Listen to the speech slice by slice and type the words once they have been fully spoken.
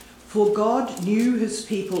For God knew his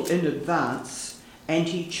people in advance, and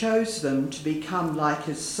he chose them to become like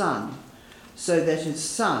his Son, so that his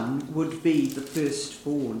Son would be the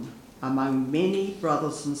firstborn among many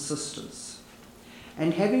brothers and sisters.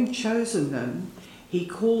 And having chosen them, he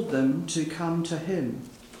called them to come to him.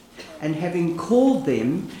 And having called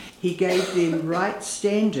them, he gave them right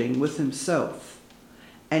standing with himself.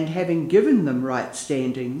 And having given them right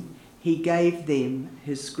standing, he gave them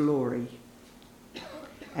his glory.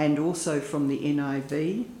 And also from the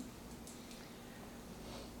NIV.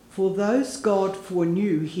 For those God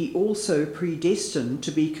foreknew, he also predestined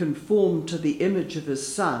to be conformed to the image of his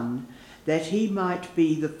Son, that he might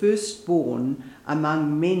be the firstborn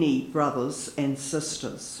among many brothers and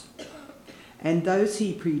sisters. And those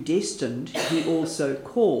he predestined, he also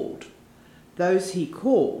called. Those he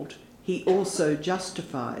called, he also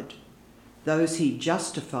justified. Those he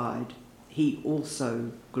justified, he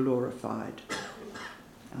also glorified.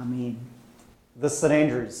 Amen. This St.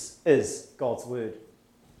 Andrew's is God's word.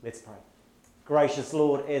 Let's pray. Gracious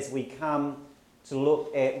Lord, as we come to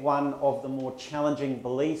look at one of the more challenging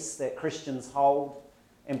beliefs that Christians hold,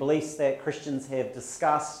 and beliefs that Christians have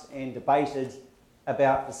discussed and debated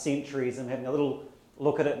about for centuries, and having a little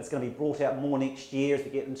look at it, and it's going to be brought out more next year as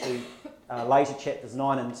we get into later chapters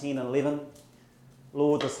 9 and 10 and 11.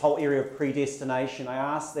 Lord, this whole area of predestination, I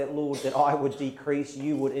ask that, Lord, that I would decrease,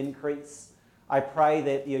 you would increase. I pray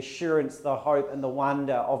that the assurance, the hope and the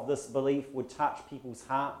wonder of this belief would touch people's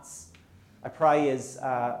hearts. I pray, as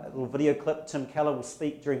a little video clip Tim Keller will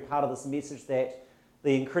speak during part of this message, that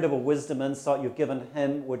the incredible wisdom, insight you've given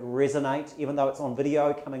him would resonate, even though it's on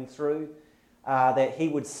video coming through, that he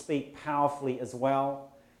would speak powerfully as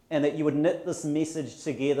well, and that you would knit this message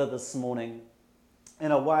together this morning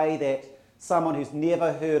in a way that someone who's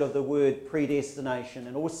never heard of the word predestination,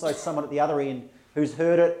 and also someone at the other end who's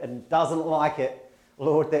heard it and doesn't like it,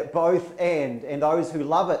 Lord, that both and those who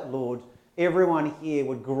love it, Lord, everyone here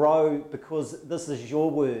would grow, because this is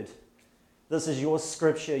your word. This is your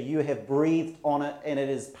scripture. You have breathed on it, and it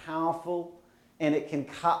is powerful, and it can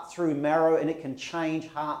cut through marrow, and it can change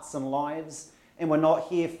hearts and lives. And we're not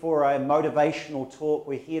here for a motivational talk.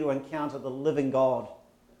 We're here to encounter the living God.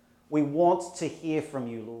 We want to hear from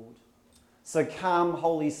you, Lord. So come,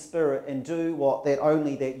 Holy Spirit, and do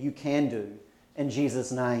only that you can do. In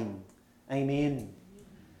Jesus' name, amen.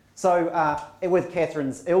 So with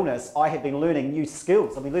Catherine's illness, I have been learning new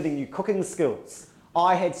skills. I've been learning new cooking skills.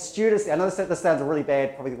 I had students, I know this sounds really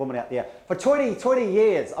bad, probably the woman out there, for 20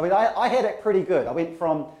 years. I mean, I had it pretty good. I went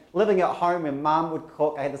from living at home where Mum would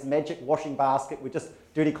cook. I had this magic washing basket with just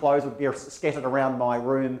dirty clothes would be scattered around my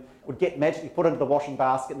room, would get magically put into the washing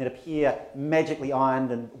basket and then appear magically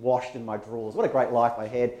ironed and washed in my drawers. What a great life I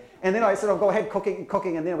had. And then I sort of go ahead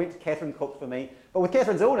cooking, and then I went to Catherine cooked for me. But with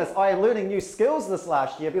Catherine's illness, I am learning new skills this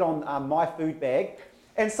last year. I've been on My Food Bag.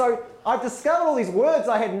 And so I've discovered all these words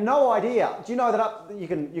I had no idea. Do you know that you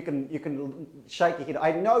can shake your head.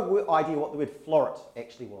 I had no idea what the word floret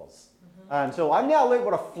actually was. Until I've now learned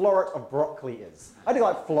what a floret of broccoli is. I do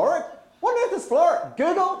like floret? What on earth is floret?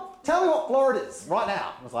 Google, tell me what floret is right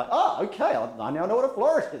now. I was like, oh, okay, I now know what a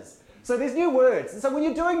floret is. So there's new words. And so when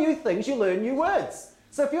you're doing new things, you learn new words.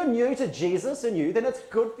 So if you're new to Jesus and then it's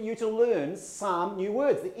good for you to learn some new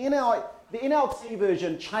words. The NLT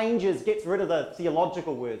version gets rid of the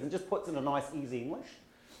theological words and just puts in a nice, easy English.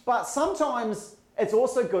 But sometimes it's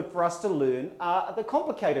also good for us to learn the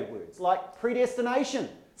complicated words, like predestination.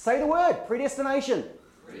 Say the word, predestination.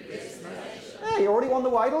 Predestination. Yeah, you're already on the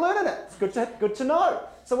way to learning it. It's good to know.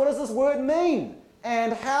 So what does this word mean?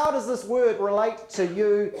 And how does this word relate to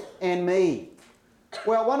you and me?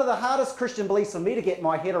 Well, one of the hardest Christian beliefs for me to get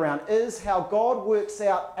my head around is how God works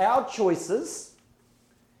out our choices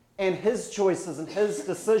and his choices and his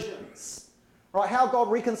decisions. Right? How God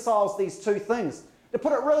reconciles these two things. To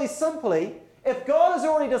put it really simply, if God has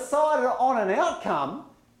already decided on an outcome,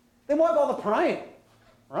 then why bother praying?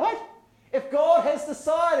 Right? If God has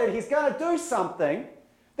decided he's going to do something,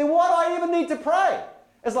 then why do I even need to pray?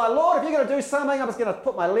 It's like, Lord, if you're going to do something, I'm just going to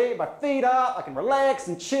put my feet up, I can relax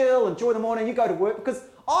and chill, enjoy the morning, you go to work, because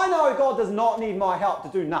I know God does not need my help to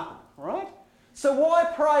do nothing, right? So why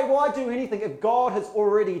pray, why do anything if God has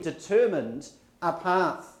already determined a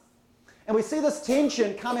path? And we see this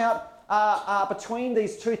tension come out between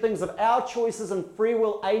these two things of our choices and free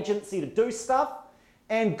will agency to do stuff,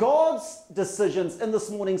 and God's decisions in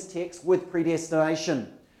this morning's text with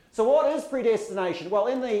predestination. So what is predestination? Well,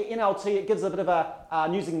 in the NLT, it gives a bit of a,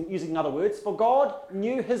 using other words, for God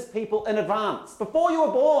knew his people in advance. Before you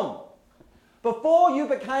were born, before you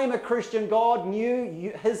became a Christian, God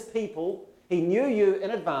knew his people. He knew you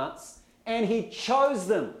in advance, and he chose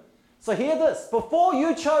them. So hear this. Before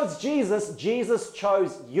you chose Jesus, Jesus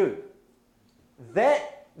chose you.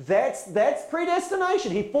 That's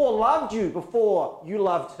predestination. He foreloved you before you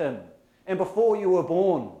loved him and before you were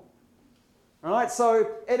born. All right, so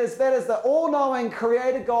that is the all-knowing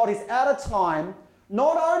creator God. He's out of time.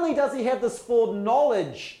 Not only does he have this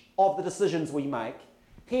foreknowledge of the decisions we make,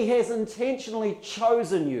 he has intentionally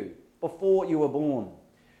chosen you before you were born.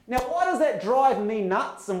 Now, why does that drive me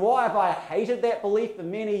nuts, and why have I hated that belief for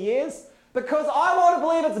many years? Because I want to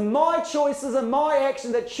believe it's my choices and my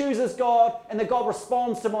action that chooses God, and that God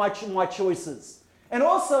responds to my choices. And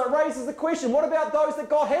also it raises the question, what about those that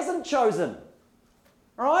God hasn't chosen?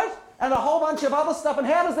 Right? And a whole bunch of other stuff. And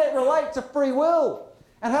how does that relate to free will?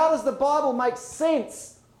 And how does the Bible make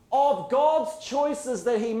sense of God's choices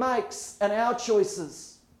that he makes and our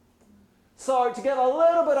choices? So to get a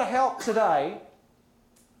little bit of help today,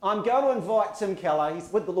 I'm going to invite Tim Keller.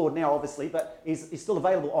 He's with the Lord now, obviously, but he's still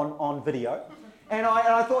available on video. And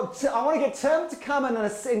I thought, I want to get Tim to come in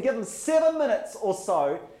and give him 7 minutes or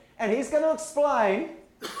so, and he's going to explain,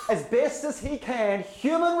 as best as he can,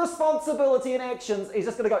 human responsibility and actions. He's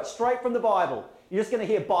just going to go straight from the Bible. You're just going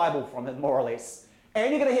to hear Bible from him, more or less.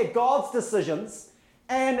 And you're going to hear God's decisions.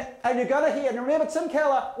 And you're going to hear, and remember Tim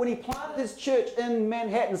Keller, when he planted his church in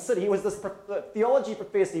Manhattan City, he was this theology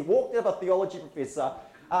professor. He walked out of a theology professor,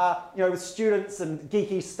 with students and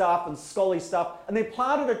geeky stuff and scholarly stuff, and then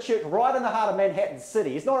planted a church right in the heart of Manhattan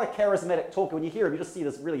City. He's not a charismatic talker. When you hear him, you just see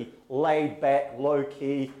this really laid-back,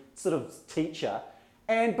 low-key sort of teacher.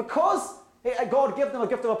 And because God gave them a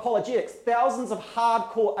gift of apologetics, thousands of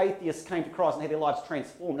hardcore atheists came to Christ and had their lives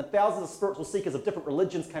transformed, and thousands of spiritual seekers of different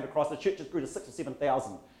religions came to Christ. The churches grew to 6,000 or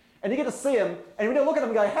 7,000. And you get to see him, and when you look at him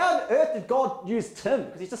and go, how on earth did God use Tim?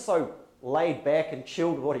 Because he's just so laid back and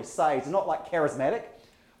chilled with what he says. He's not like charismatic.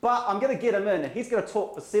 But I'm going to get him in, and he's going to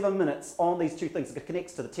talk for 7 minutes on these two things that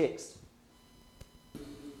connects to the text.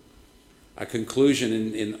 A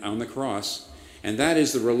conclusion on the cross, and that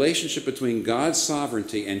is the relationship between God's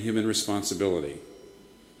sovereignty and human responsibility.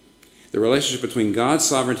 The relationship between God's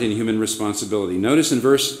sovereignty and human responsibility. Notice in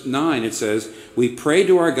verse 9 it says, we prayed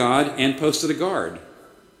to our God and posted a guard.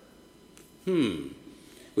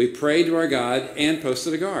 We prayed to our God and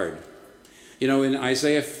posted a guard. You know, in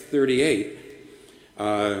Isaiah 38,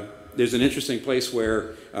 there's an interesting place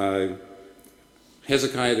where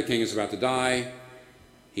Hezekiah the king is about to die.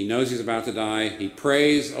 He knows he's about to die. He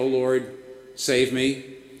prays, "O Lord, save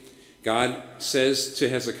me." God says to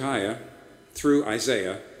Hezekiah through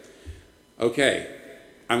Isaiah, "Okay,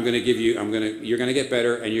 I'm going to give you. You're going to get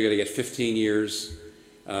better, and you're going to get 15 years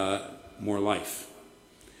more life."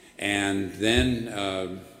 And then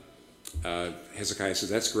Hezekiah says,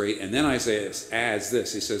 "That's great." And then Isaiah adds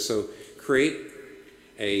this. He says, "So create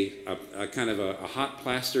a kind of a hot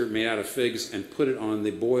plaster made out of figs and put it on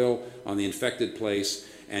the boil on the infected place,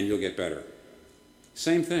 and you'll get better."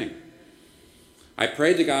 Same thing. I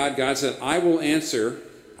prayed to God. God said, "I will answer.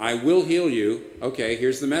 I will heal you." Okay,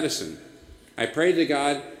 here's the medicine. I prayed to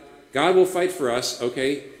God. God will fight for us.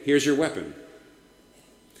 Okay, here's your weapon.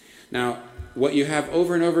 Now, what you have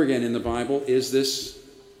over and over again in the Bible is this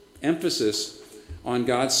emphasis on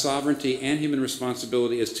God's sovereignty and human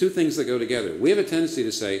responsibility as two things that go together. We have a tendency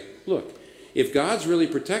to say, look, if God's really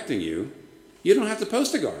protecting you, you don't have to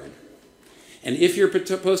post a guard. And if you're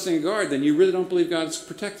posting a guard, then you really don't believe God's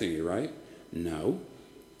protecting you, right? No,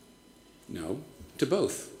 to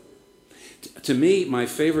both. To me, my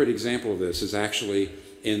favorite example of this is actually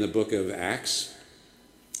in the book of Acts.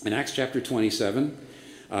 In Acts chapter 27,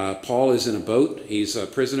 Paul is in a boat. He's a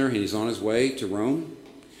prisoner, and he's on his way to Rome.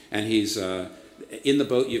 And he's in the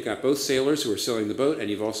boat. You've got both sailors who are sailing the boat, and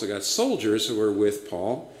you've also got soldiers who are with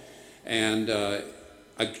Paul. And a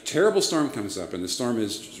terrible storm comes up, and the storm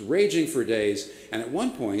is just raging for days. And at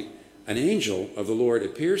one point, an angel of the Lord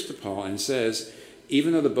appears to Paul and says,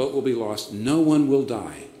 even though the boat will be lost, no one will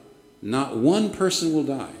die. Not one person will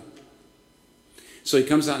die. So he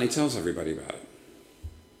comes out and he tells everybody about it.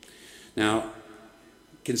 Now,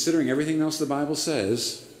 considering everything else the Bible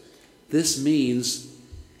says, this means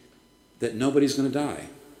that nobody's going to die.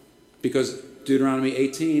 Because Deuteronomy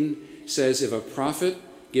 18 says if a prophet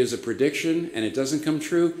gives a prediction and it doesn't come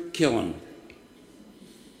true, kill him.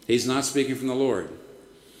 He's not speaking from the Lord.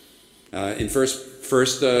 In 1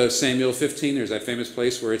 Samuel 15, there's that famous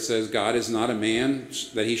place where it says God is not a man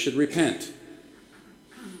that he should repent.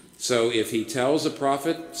 So if he tells a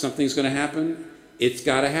prophet something's going to happen, it's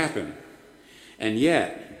got to happen. And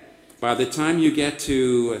yet, by the time you get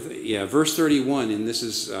to verse 31, and this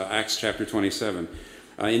is Acts chapter 27,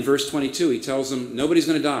 in verse 22 he tells them nobody's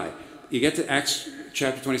going to die. You get to Acts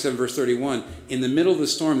chapter 27, verse 31, in the middle of the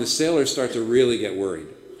storm, the sailors start to really get worried.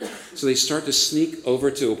 So they start to sneak over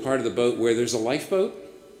to a part of the boat where there's a lifeboat,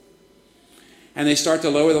 and they start to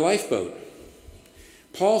lower the lifeboat.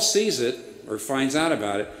 Paul sees it, or finds out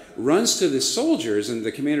about it, runs to the soldiers and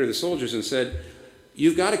the commander of the soldiers and said,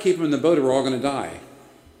 "You've got to keep them in the boat or we're all going to die."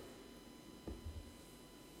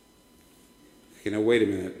 Okay, now wait a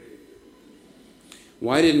minute.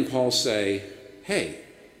 Why didn't Paul say, "Hey,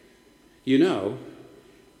 you know,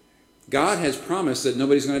 God has promised that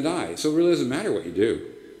nobody's going to die, so it really doesn't matter what you do.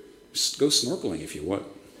 Just go snorkeling if you want."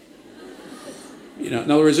 In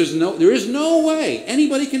other words, there is no way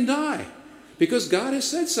anybody can die because God has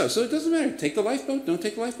said so. So it doesn't matter. Take the lifeboat, don't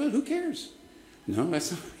take the lifeboat, who cares? No,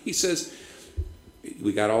 that's not. He says,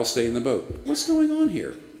 we got to all stay in the boat. What's going on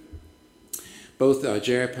here? Both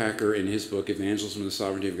J.I. Packer in his book, Evangelism and the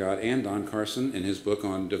Sovereignty of God, and Don Carson in his book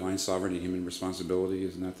on divine sovereignty and human responsibility,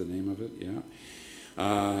 isn't that the name of it? Yeah.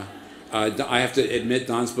 I have to admit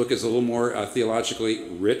Don's book is a little more theologically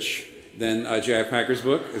rich than J.I. Packer's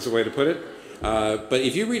book, is a way to put it. But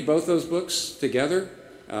if you read both those books together,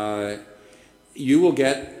 you will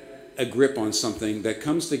get a grip on something that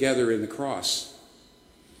comes together in the cross.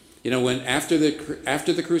 When after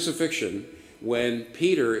the crucifixion, when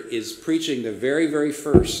Peter is preaching the very, very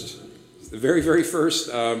first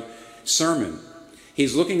sermon,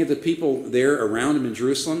 he's looking at the people there around him in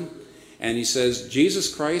Jerusalem, and he says,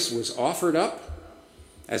 Jesus Christ was offered up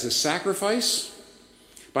as a sacrifice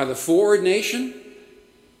by the foreordination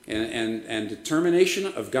and determination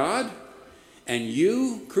of God, and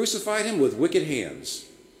you crucified him with wicked hands.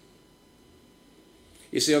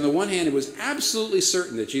 You see, on the one hand, it was absolutely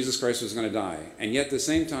certain that Jesus Christ was going to die, and yet at the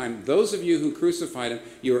same time, those of you who crucified him,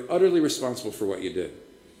 you are utterly responsible for what you did.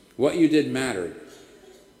 What you did mattered.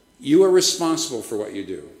 You are responsible for what you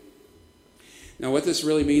do. Now, what this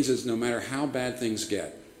really means is no matter how bad things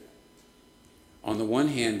get, on the one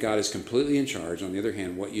hand, God is completely in charge. On the other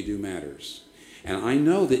hand, what you do matters. And I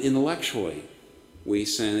know that intellectually, we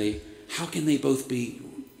say, how can they both be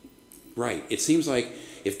right? It seems like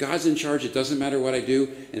if God's in charge, it doesn't matter what I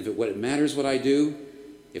do. And if what matters what I do,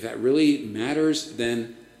 if that really matters,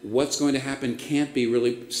 then what's going to happen can't be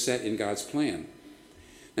really set in God's plan.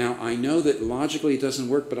 Now, I know that logically it doesn't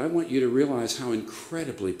work, but I want you to realize how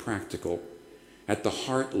incredibly practical, at the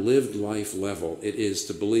heart, lived life level, it is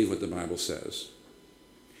to believe what the Bible says.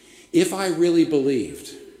 If I really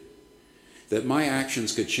believed that my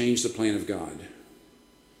actions could change the plan of God,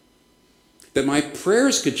 that my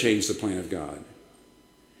prayers could change the plan of God,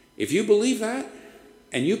 if you believe that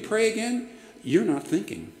and you pray again, you're not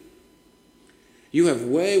thinking. You have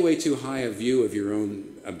way, way too high a view of your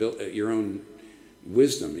own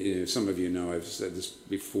wisdom. Some of you know I've said this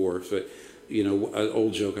before, but an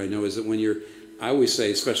old joke I know is that I always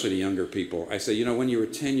say, especially to younger people, I say, when you were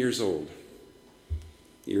 10 years old,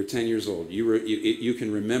 you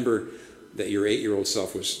can remember that your 8-year-old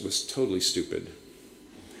self was totally stupid.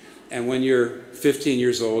 And when you're 15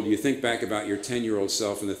 years old, you think back about your 10-year-old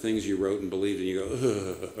self and the things you wrote and believed, and you go,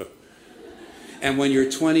 ugh. And when you're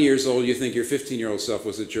 20 years old, you think your 15-year-old self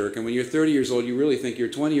was a jerk. And when you're 30 years old, you really think your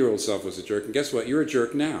 20-year-old self was a jerk. And guess what? You're a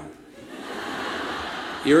jerk now.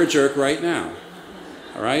 You're a jerk right now.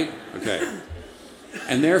 All right? Okay.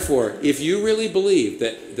 And therefore, if you really believe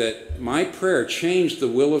that my prayer changed the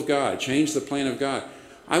will of God, changed the plan of God,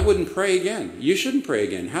 I wouldn't pray again. You shouldn't pray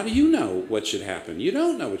again. How do you know what should happen? You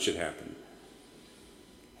don't know what should happen.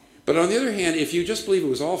 But on the other hand, if you just believe it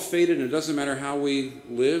was all fated and it doesn't matter how we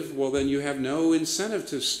live, well, then you have no incentive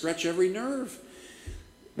to stretch every nerve.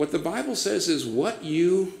 What the Bible says is what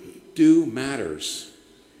you do matters.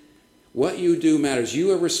 What you do matters.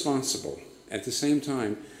 You are responsible. At the same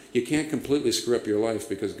time, you can't completely screw up your life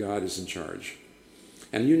because God is in charge.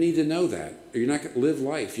 And you need to know that, or you're not going to live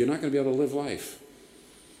life. You're not going to be able to live life.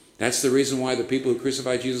 That's the reason why the people who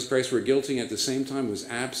crucified Jesus Christ were guilty and at the same time was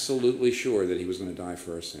absolutely sure that he was going to die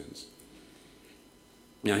for our sins.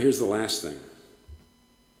 Now, here's the last thing.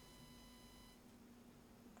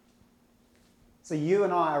 So you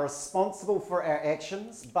and I are responsible for our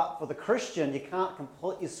actions, but for the Christian, you can't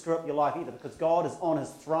completely screw up your life either because God is on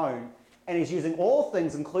his throne and he's using all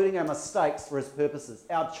things, including our mistakes, for his purposes.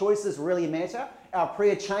 Our choices really matter. Our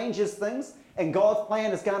prayer changes things, and God's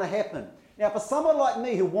plan is going to happen. Now, for someone like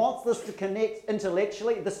me who wants this to connect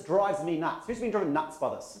intellectually, this drives me nuts. Who's been driven nuts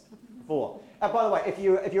by this before? By the way, if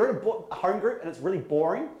you're in a home group and it's really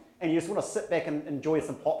boring and you just want to sit back and enjoy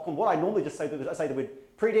some popcorn, what I normally just say is I say the word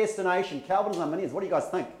predestination, Calvinism, Arminians. What do you guys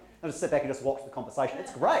think? And just sit back and just watch the conversation.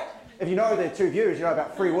 It's great. If you know the two views, you know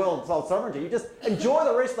about free will and soul sovereignty, you just enjoy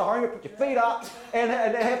the rest of the home group, put your feet up, and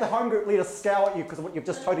have the home group leader scowl at you because you've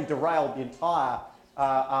just totally derailed the entire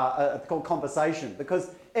conversation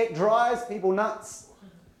because it drives people nuts.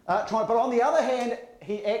 But on the other hand,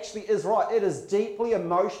 he actually is right. It is deeply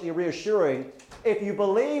emotionally reassuring if you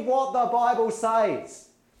believe what the Bible says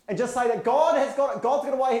and just say that God's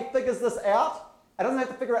got a way he figures this out. I doesn't have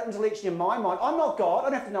to figure out intellectually in my mind. I'm not God. I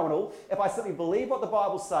don't have to know it all. If I simply believe what the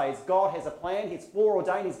Bible says, God has a plan. He's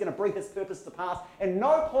foreordained. He's going to bring his purpose to pass. And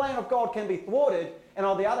no plan of God can be thwarted. And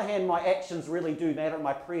on the other hand, my actions really do matter and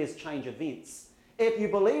my prayers change events. If you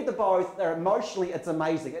believe the both, they're emotionally, it's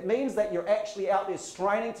amazing. It means that you're actually out there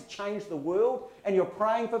straining to change the world and you're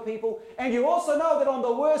praying for people. And you also know that on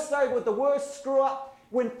the worst day with the worst screw up,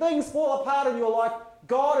 when things fall apart in your life,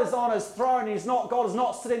 God is on his throne. God is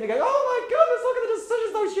not sitting there going, oh my goodness, look at the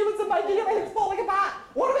decisions those humans are making. Everything's falling apart.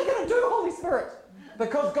 What are we going to do, Holy Spirit?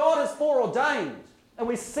 Because God is foreordained. And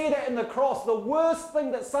we see that in the cross. The worst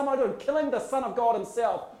thing that someone did, killing the Son of God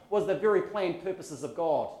himself, was the very planned purposes of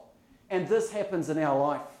God. And this happens in our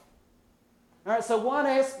life. All right, so one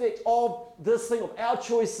aspect of this thing of our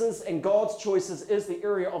choices and God's choices is the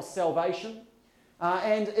area of salvation.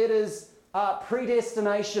 And it is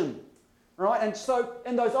predestination. Right? And so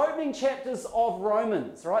in those opening chapters of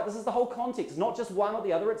Romans, right, this is the whole context. It's not just one or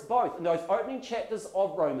the other, it's both. In those opening chapters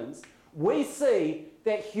of Romans, we see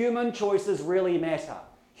that human choices really matter.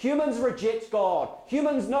 Humans reject God.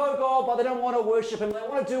 Humans know God, but they don't want to worship him. They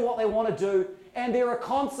want to do what they want to do. And there are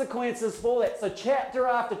consequences for that. So chapter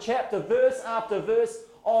after chapter, verse after verse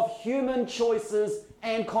of human choices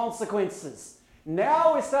and consequences.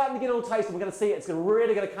 Now we're starting to get a little taste, and we're going to see it's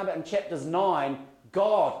really going to come out in chapters 9.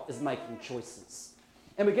 God is making choices.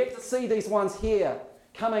 And we get to see these ones here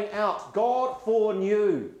coming out. God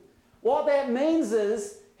foreknew. What that means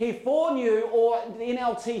is he foreknew, or the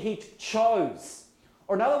NLT, he chose.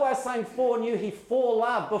 Or another way of saying foreknew, he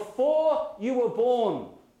foreloved. Before you were born,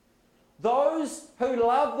 those who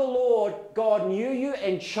love the Lord, God knew you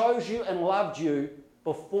and chose you and loved you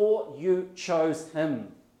before you chose him.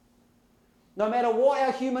 No matter what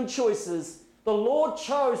our human choices, the Lord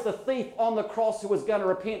chose the thief on the cross who was going to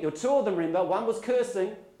repent. There were two of them, remember. One was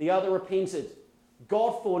cursing, the other repented.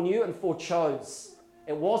 God foreknew and forechose.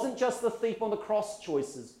 It wasn't just the thief on the cross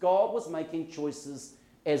choices. God was making choices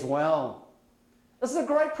as well. This is a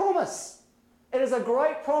great promise. It is a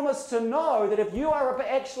great promise to know that if you are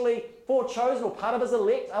actually forechosen or part of his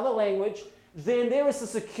elect, other language, then there is the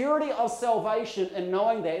security of salvation in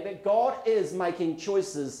knowing that God is making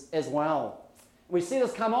choices as well. We see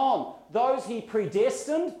this come on. Those he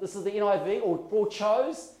predestined, this is the NIV, or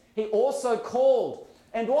forecchose, he also called.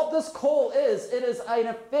 And what this call is, it is an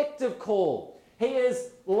effective call. He is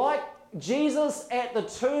like Jesus at the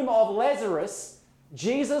tomb of Lazarus.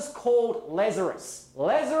 Jesus called Lazarus.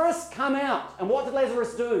 Lazarus, come out. And what did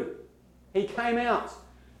Lazarus do? He came out.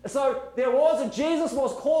 So Jesus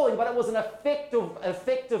was calling, but it was an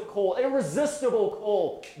effective call, irresistible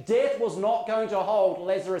call. Death was not going to hold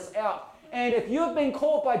Lazarus out. And if you've been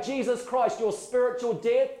called by Jesus Christ, your spiritual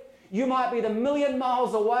death, you might be the million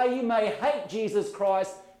miles away. You may hate Jesus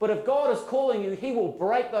Christ, but if God is calling you, he will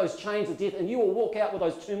break those chains of death and you will walk out with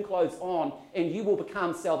those tomb clothes on and you will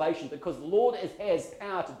become salvation because the Lord has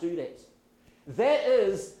power to do that. That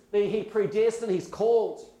is he predestined, he's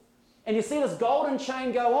called. And you see this golden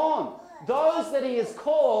chain go on. Those that he has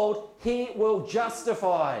called, he will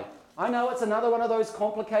justify. I know it's another one of those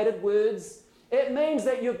complicated words. It means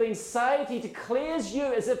that you've been saved. He declares you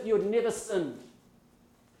as if you had never sinned.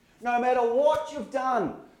 No matter what you've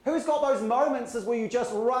done. Who's got those moments where you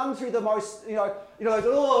just run through the most, those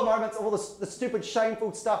little moments of all the stupid,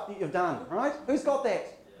 shameful stuff that you've done, right? Who's got that?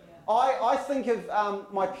 Yeah. I think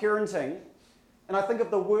of my parenting, and I think of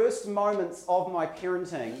the worst moments of my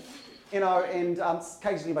parenting, and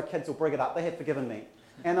occasionally my kids will bring it up. They have forgiven me.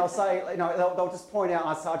 And they'll say, they'll just point out,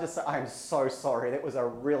 I'll just say, I'm so sorry. That was a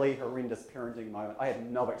really horrendous parenting moment. I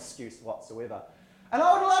had no excuse whatsoever. And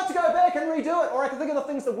I would love to go back and redo it. Or I can think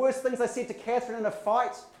of the worst things I said to Catherine in a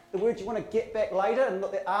fight, the words you want to get back later and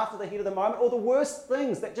after the heat of the moment, or the worst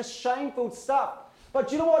things, that just shameful stuff. But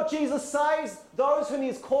do you know what Jesus says? Those whom he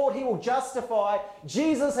has called, he will justify.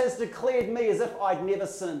 Jesus has declared me as if I'd never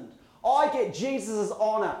sinned. I get Jesus'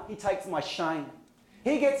 honor. He takes my shame.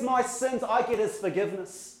 He gets my sins, I get his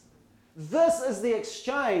forgiveness. This is the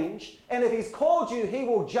exchange, and if he's called you, he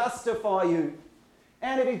will justify you.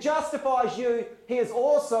 And if he justifies you, he is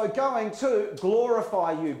also going to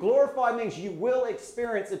glorify you. Glorify means you will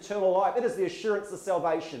experience eternal life. It is the assurance of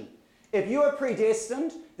salvation. If you are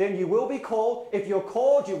predestined, then you will be called. If you're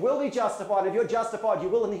called, you will be justified. If you're justified, you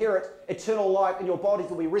will inherit eternal life, and your bodies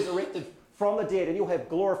will be resurrected from the dead, and you'll have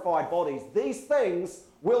glorified bodies. These things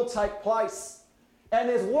will take place. And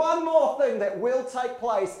there's one more thing that will take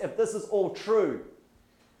place if this is all true.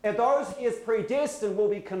 And those he has predestined will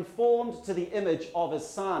be conformed to the image of his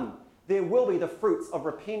Son. There will be the fruits of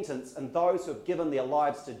repentance in those who have given their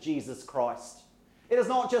lives to Jesus Christ. It is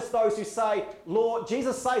not just those who say, Lord,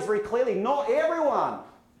 Jesus says very clearly, not everyone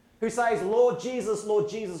who says, Lord Jesus,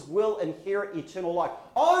 will inherit eternal life.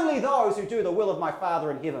 Only those who do the will of my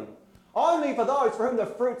Father in heaven. Only for those for whom the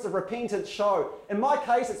fruits of repentance show. In my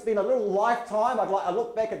case, it's been a little lifetime. I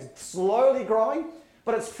look back, it's slowly growing,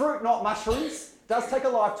 but it's fruit, not mushrooms. It does take a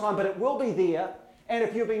lifetime, but it will be there. And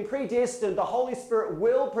if you've been predestined, the Holy Spirit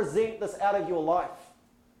will present this out of your life.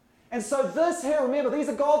 And so this here, remember, these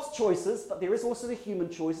are God's choices, but there is also the human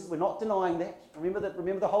choices. We're not denying that. Remember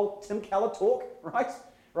the whole Tim Keller talk, right?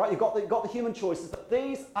 Right? You've got the human choices, but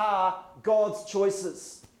these are God's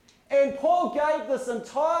choices. And Paul gave this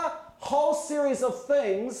entire whole series of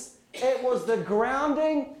things. It was the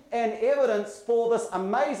grounding and evidence for this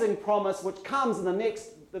amazing promise which comes in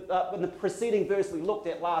in the preceding verse we looked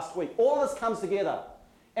at last week. All of this comes together.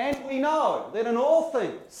 And we know that in all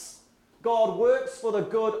things, God works for the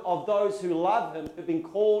good of those who love him, who've been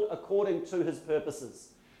called according to his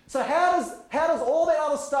purposes. So how does all that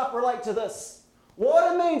other stuff relate to this?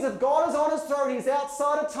 What it means, if God is on his throne, he's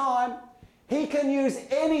outside of time, he can use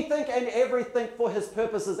anything and everything for his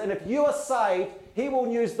purposes. And if you are saved, he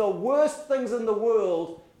will use the worst things in the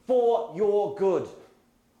world for your good.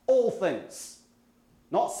 All things.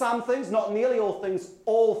 Not some things, not nearly all things,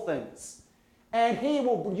 all things. And he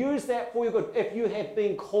will use that for your good if you have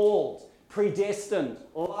been called, predestined,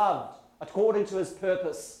 loved, according to his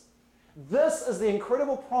purpose. This is the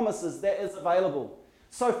incredible promises that is available.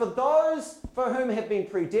 So for those for whom have been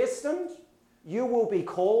predestined, you will be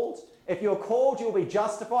called. If you're called, you'll be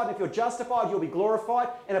justified. And if you're justified, you'll be glorified.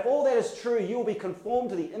 And if all that is true, you will be conformed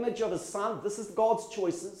to the image of his Son. This is God's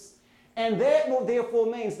choices. And that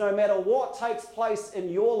therefore means no matter what takes place in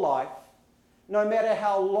your life, no matter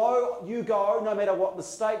how low you go, no matter what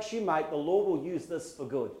mistakes you make, the Lord will use this for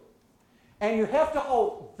good. And you have to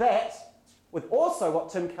hold that with also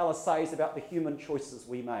what Tim Keller says about the human choices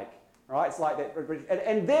we make. Right? It's like that.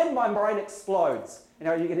 And then my brain explodes. You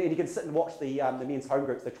know, you can sit and watch the men's home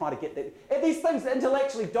groups. They're trying to get that. And these things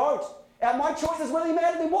intellectually don't. And my choices really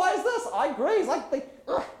matter to me. Why is this? I agree. It's like,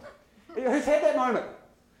 who's had that moment?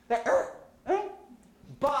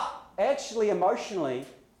 But actually, emotionally,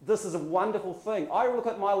 this is a wonderful thing. I look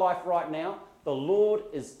at my life right now. The Lord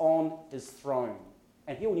is on his throne.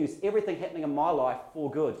 And he will use everything happening in my life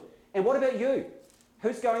for good. And what about you?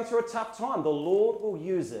 Who's going through a tough time? The Lord will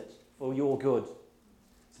use it for your good.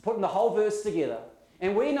 So putting the whole verse together.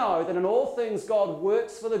 And we know that in all things God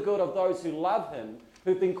works for the good of those who love him,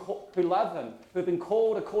 who've been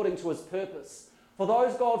called according to his purpose. For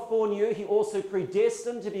those God foreknew, he also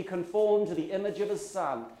predestined to be conformed to the image of his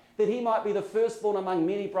Son, that he might be the firstborn among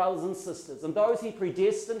many brothers and sisters. And those he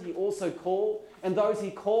predestined, he also called. And those he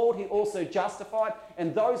called, he also justified.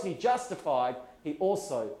 And those he justified, he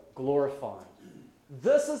also glorified.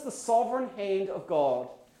 This is the sovereign hand of God,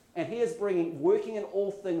 and he is working in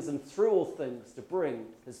all things and through all things to bring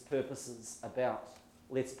his purposes about.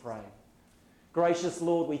 Let's pray. Gracious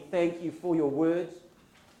Lord, we thank you for your word.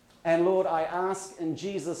 And Lord, I ask in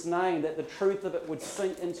Jesus' name that the truth of it would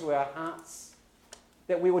sink into our hearts,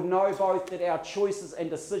 that we would know both that our choices and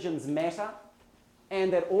decisions matter,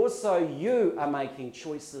 and that also you are making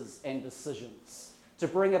choices and decisions to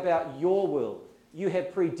bring about your will. You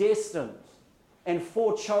have predestined and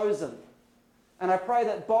forechosen. And I pray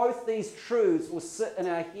that both these truths will sit in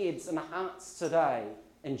our heads and hearts today.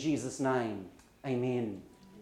 In Jesus' name, amen.